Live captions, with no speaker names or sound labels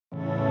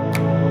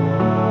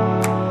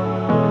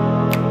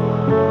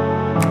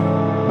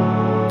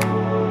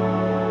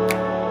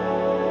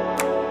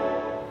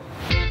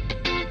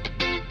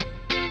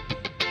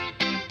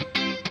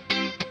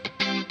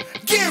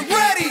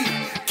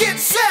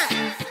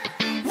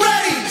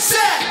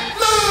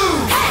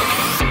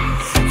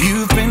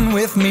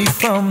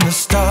from the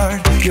start.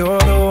 You're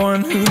the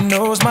one who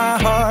knows my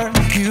heart.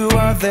 You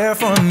are there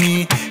for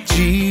me,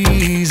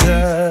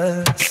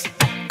 Jesus.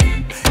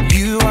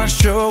 You are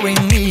showing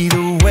me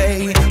the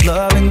way,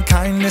 love and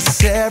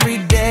kindness every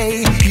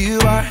day.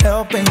 You are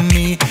helping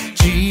me,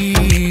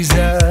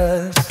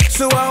 Jesus.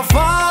 So I'll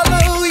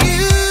follow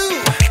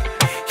you,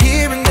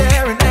 here and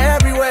there and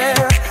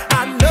everywhere.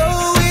 I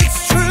know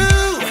it's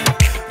true,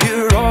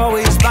 you're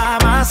always by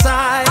my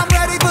side. I'm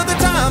ready for the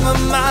time of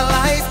my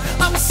life.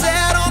 I'm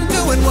set on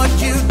doing what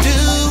you do.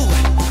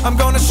 I'm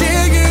gonna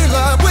share your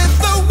love with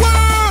the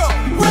world.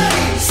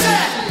 Ready,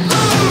 set,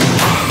 move.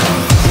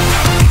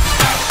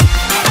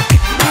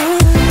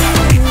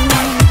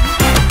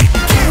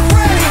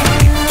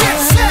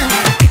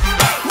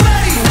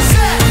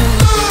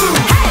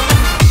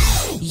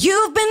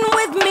 You've been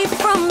with me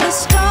from the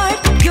start.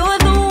 You're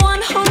the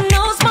one who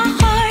knows my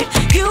heart.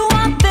 You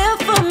are there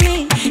for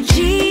me,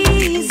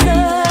 Jesus.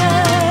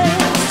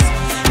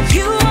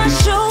 You are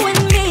showing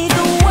me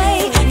the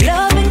way,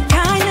 love and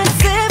kindness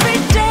every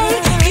day.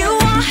 You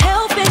are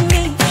helping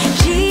me,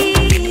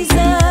 Jesus.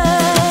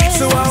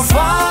 So I'll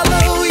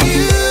follow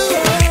you,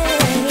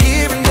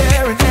 here and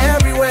there and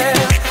everywhere.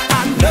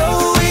 I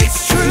know it's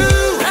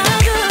true,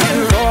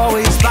 you're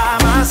always by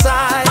my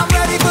side. I'm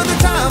ready for the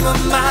time of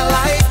my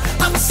life.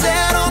 I'm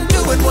set on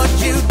doing what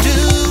you do.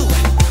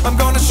 I'm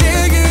gonna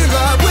share your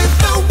love with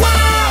the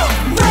world.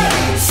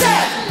 Ready,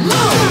 set,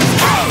 move.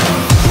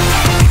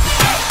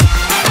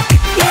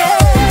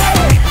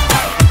 Hey!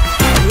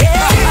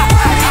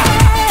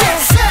 Get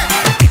set,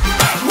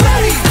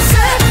 ready,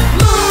 set,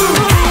 move.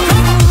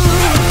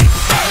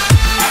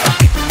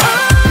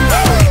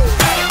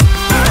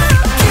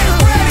 Get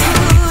ready,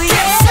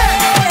 get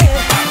set,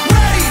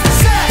 ready,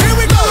 set, here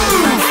we go.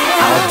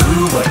 I'll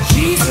do what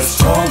Jesus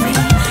told me,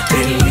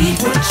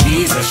 believe what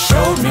Jesus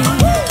showed me,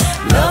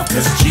 love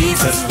 'cause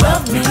Jesus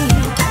loved me.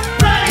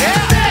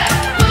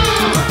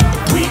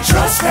 We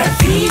trust that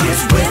He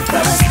is with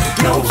us,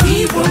 no,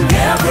 He will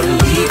never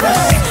leave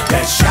us.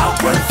 Let's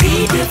shout what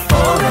He did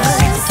for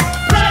us.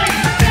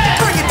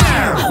 Bring it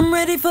down. I'm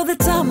ready for the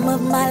time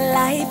of my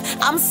life.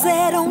 I'm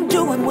set on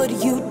doing what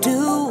you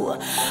do.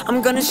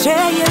 I'm gonna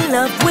share your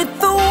love with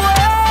the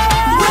world.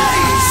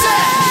 Ready,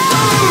 set,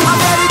 move. I'm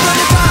ready for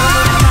the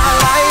time of my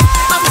life.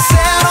 I'm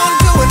set on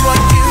doing what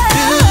you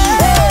do.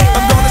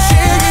 I'm gonna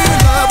share your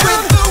love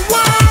with the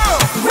world.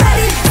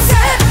 Ready,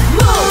 set,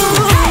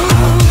 move.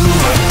 I'll do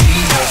what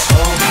Jesus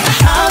told me.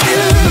 I'll do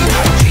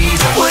What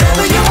Jesus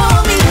whatever you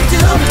want me to do,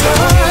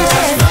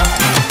 Lord.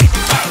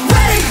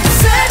 Ready,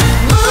 set,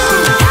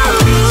 move.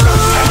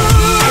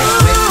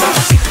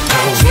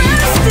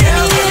 Trust in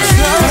you.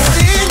 Trust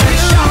in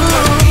you.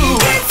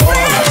 Get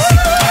ready.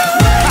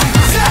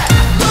 Set,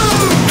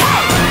 move.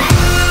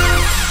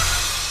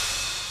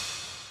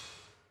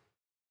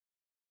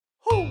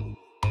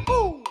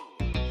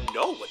 You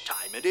know what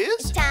time it is?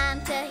 It's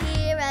time to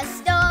hear a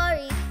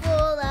story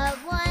full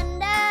of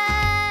wonder.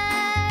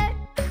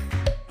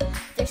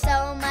 There's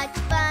so much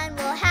fun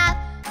we'll have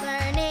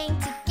learning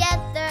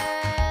together.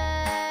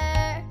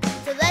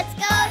 So let's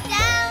go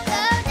down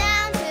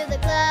to the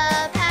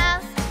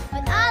clubhouse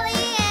with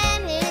Ollie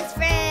and his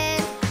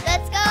friends.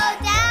 Let's go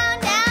down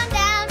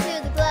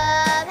to the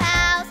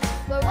clubhouse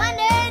where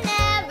wonder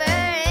never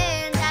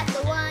ends at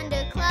the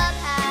Wonder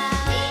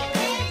Clubhouse. Meet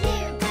with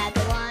you at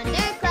the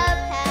Wonder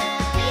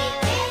Clubhouse. Meet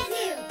with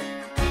you.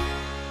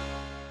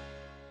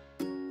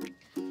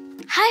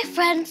 Hi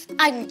friends,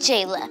 I'm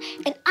Jayla,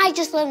 and I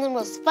just learned the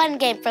most fun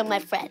game from my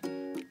friend.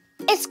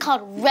 It's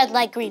called red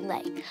light, green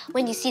light.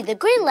 When you see the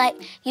green light,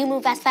 you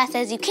move as fast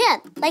as you can,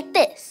 like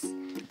this.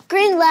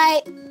 Green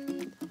light.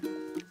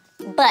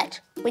 But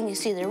when you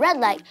see the red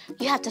light,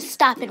 you have to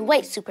stop and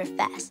wait super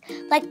fast,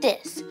 like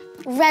this.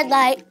 Red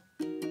light.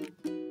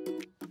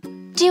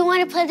 Do you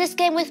want to play this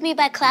game with me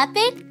by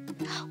clapping?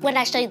 When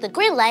I show you the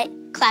green light,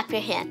 clap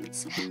your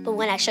hands. But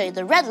when I show you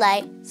the red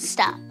light,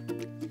 stop.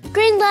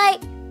 Green light.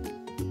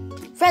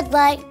 Red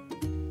light,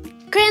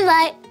 green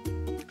light,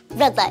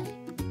 red light.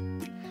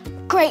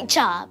 Great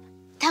job.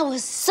 That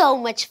was so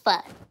much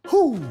fun.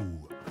 Who?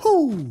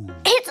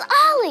 It's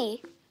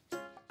Ollie.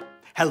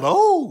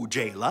 Hello,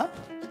 Jayla.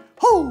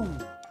 Who?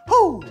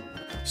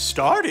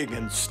 Starting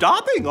and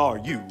stopping, are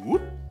you?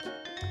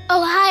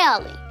 Oh, hi,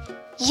 Ollie.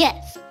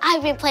 Yes,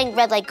 I've been playing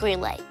red light,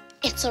 green light.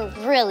 It's a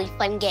really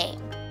fun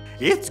game.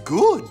 It's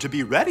good to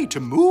be ready to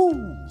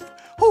move.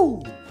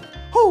 Who?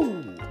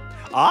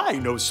 I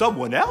know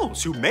someone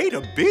else who made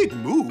a big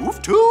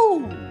move,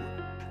 too.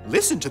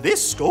 Listen to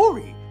this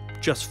story.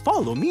 Just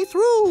follow me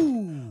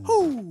through.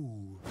 Follow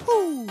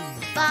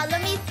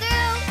me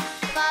through,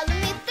 follow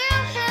me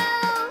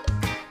through.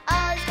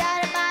 Ollie's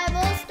got a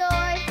Bible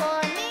story for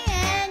me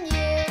and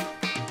you.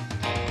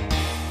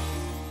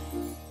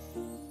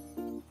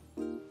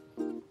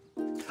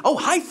 Oh,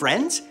 hi,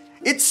 friends.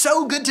 It's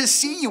so good to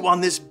see you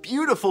on this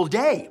beautiful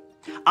day.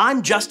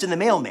 I'm Justin the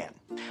mailman.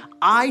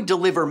 I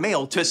deliver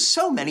mail to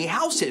so many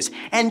houses,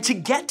 and to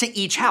get to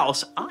each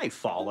house, I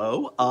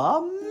follow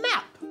a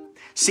map.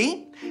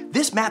 See,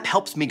 this map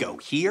helps me go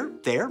here,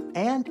 there,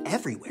 and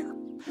everywhere.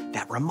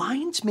 That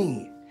reminds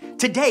me,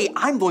 Today,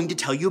 I'm going to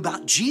tell you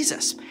about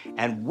Jesus.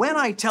 And when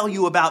I tell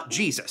you about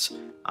Jesus,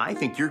 I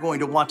think you're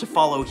going to want to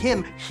follow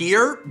him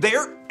here,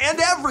 there, and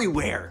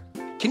everywhere.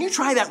 Can you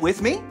try that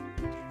with me?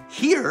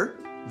 Here,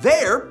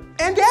 there,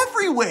 and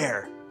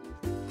everywhere.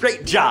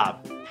 Great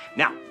job.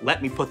 Now,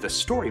 let me put the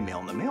story mail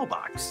in the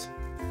mailbox.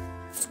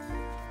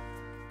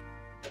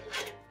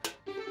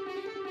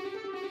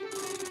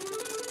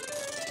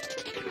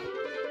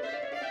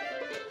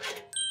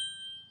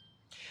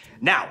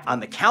 Now, on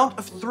the count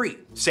of 3,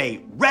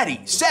 say, ready,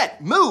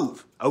 set,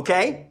 move,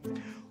 okay?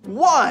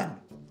 1,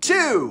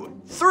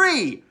 2,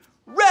 3,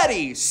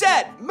 ready,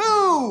 set,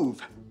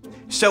 move.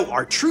 So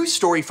our true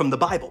story from the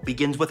Bible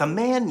begins with a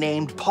man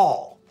named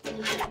Paul.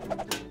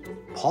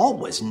 Paul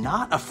was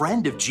not a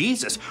friend of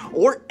Jesus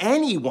or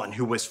anyone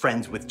who was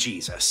friends with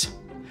Jesus.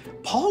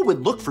 Paul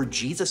would look for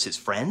Jesus'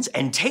 friends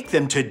and take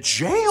them to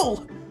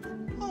jail.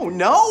 Oh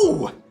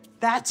no,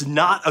 that's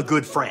not a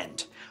good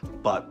friend.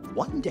 But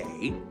one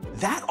day,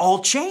 that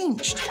all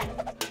changed.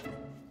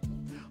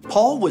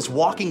 Paul was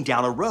walking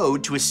down a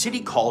road to a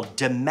city called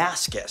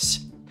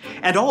Damascus,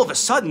 and all of a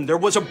sudden there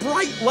was a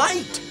bright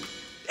light.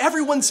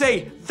 Everyone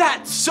say,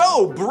 "That's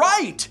so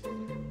bright!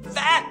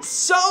 That's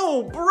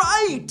so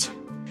bright!"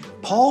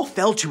 Paul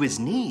fell to his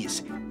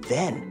knees.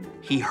 Then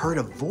he heard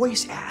a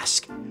voice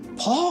ask,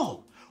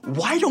 "Paul,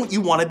 why don't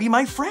you want to be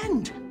my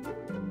friend?"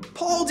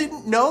 Paul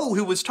didn't know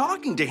who was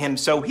talking to him,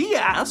 so he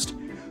asked,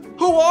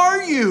 "Who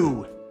are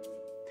you?"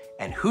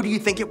 And who do you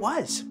think it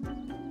was?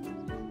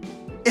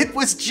 It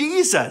was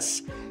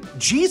Jesus.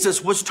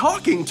 Jesus was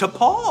talking to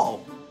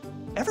Paul.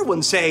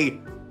 Everyone say,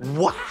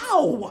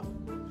 "Wow!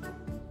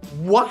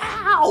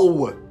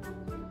 Wow!"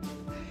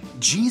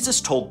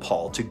 Jesus told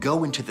Paul to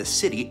go into the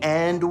city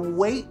and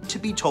wait to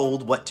be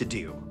told what to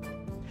do.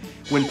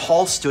 When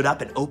Paul stood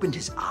up and opened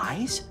his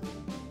eyes,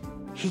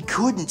 he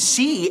couldn't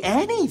see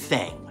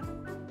anything.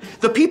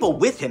 The people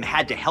with him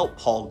had to help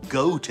Paul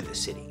go to the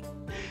city.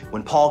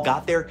 When Paul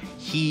got there,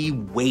 he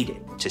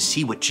waited to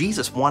see what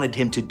Jesus wanted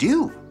him to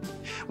do.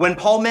 When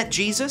Paul met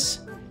Jesus,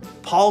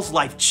 Paul's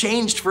life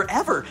changed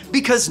forever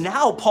because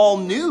now Paul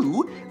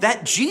knew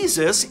that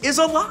Jesus is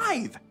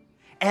alive.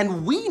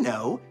 And we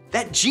know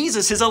that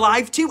Jesus is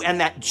alive too,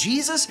 and that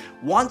Jesus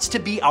wants to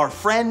be our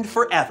friend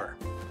forever.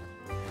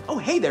 Oh,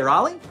 hey there,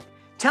 Ollie.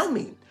 Tell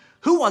me,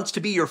 who wants to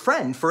be your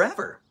friend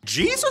forever?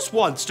 Jesus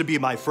wants to be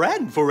my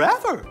friend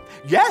forever.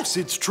 Yes,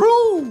 it's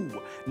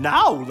true.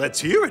 Now let's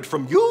hear it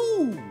from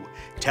you.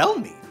 Tell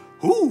me,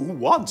 who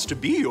wants to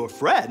be your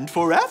friend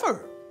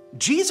forever?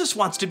 Jesus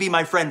wants to be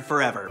my friend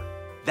forever.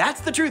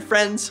 That's the truth,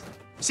 friends.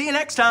 See you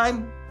next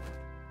time.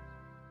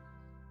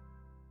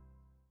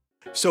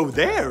 So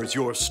there's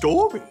your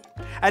story,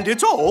 and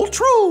it's all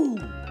true.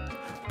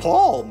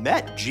 Paul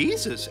met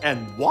Jesus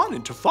and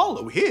wanted to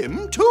follow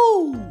him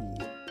too.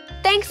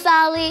 Thanks,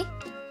 Ollie.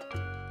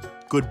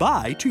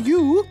 Goodbye to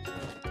you.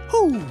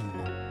 Hoo,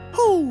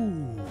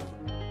 hoo.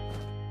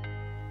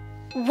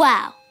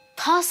 Wow,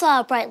 Paul saw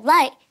a bright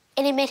light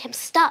and it made him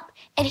stop,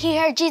 and he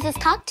heard Jesus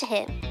talk to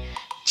him.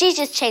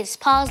 Jesus changed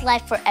Paul's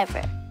life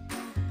forever.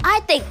 I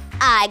think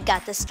I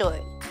got the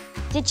story.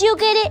 Did you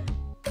get it?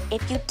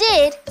 If you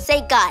did,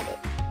 say got it.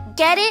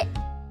 Get it?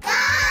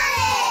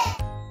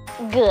 Got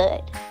it!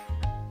 Good.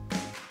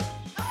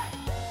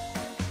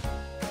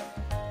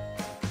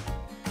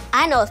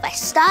 I know if I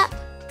stop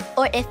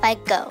or if I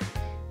go,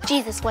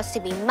 Jesus wants to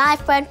be my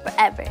friend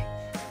forever.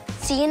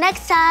 See you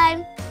next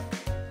time.